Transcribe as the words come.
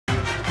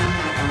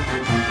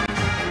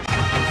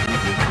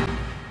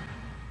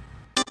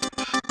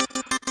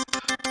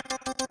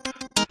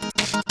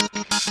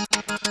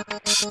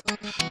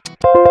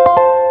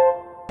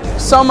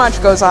So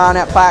much goes on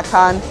at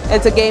PlatteCon.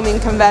 It's a gaming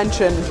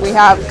convention. We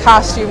have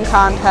costume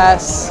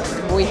contests,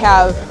 we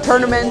have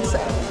tournaments.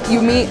 You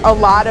meet a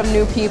lot of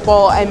new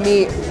people and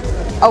meet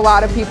a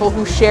lot of people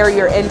who share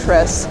your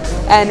interests.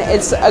 And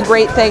it's a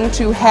great thing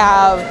to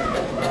have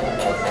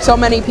so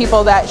many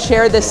people that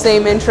share the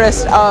same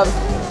interest of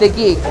the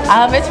geek.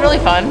 It's really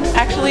fun.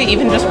 Actually,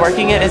 even just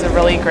working it is a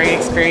really great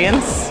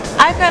experience.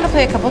 I've gotten to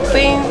play a couple of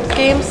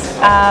games.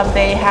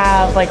 They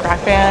have like Rock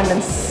Band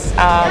and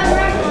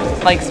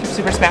like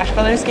Super Smash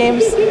Brothers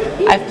games.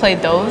 I've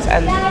played those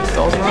and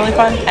those were really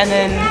fun. And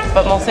then,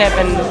 but mostly I've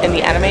been in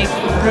the anime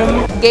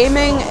room.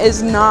 Gaming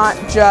is not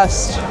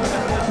just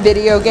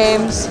video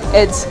games,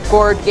 it's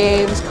board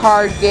games,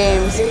 card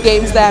games,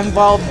 games that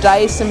involve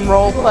dice and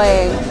role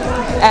playing,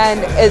 and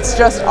it's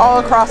just all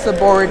across the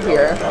board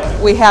here.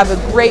 We have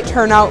a great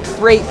turnout,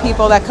 great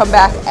people that come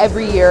back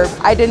every year.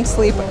 I didn't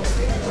sleep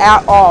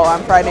at all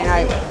on Friday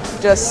night,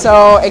 just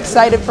so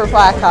excited for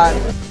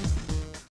PlatteCon.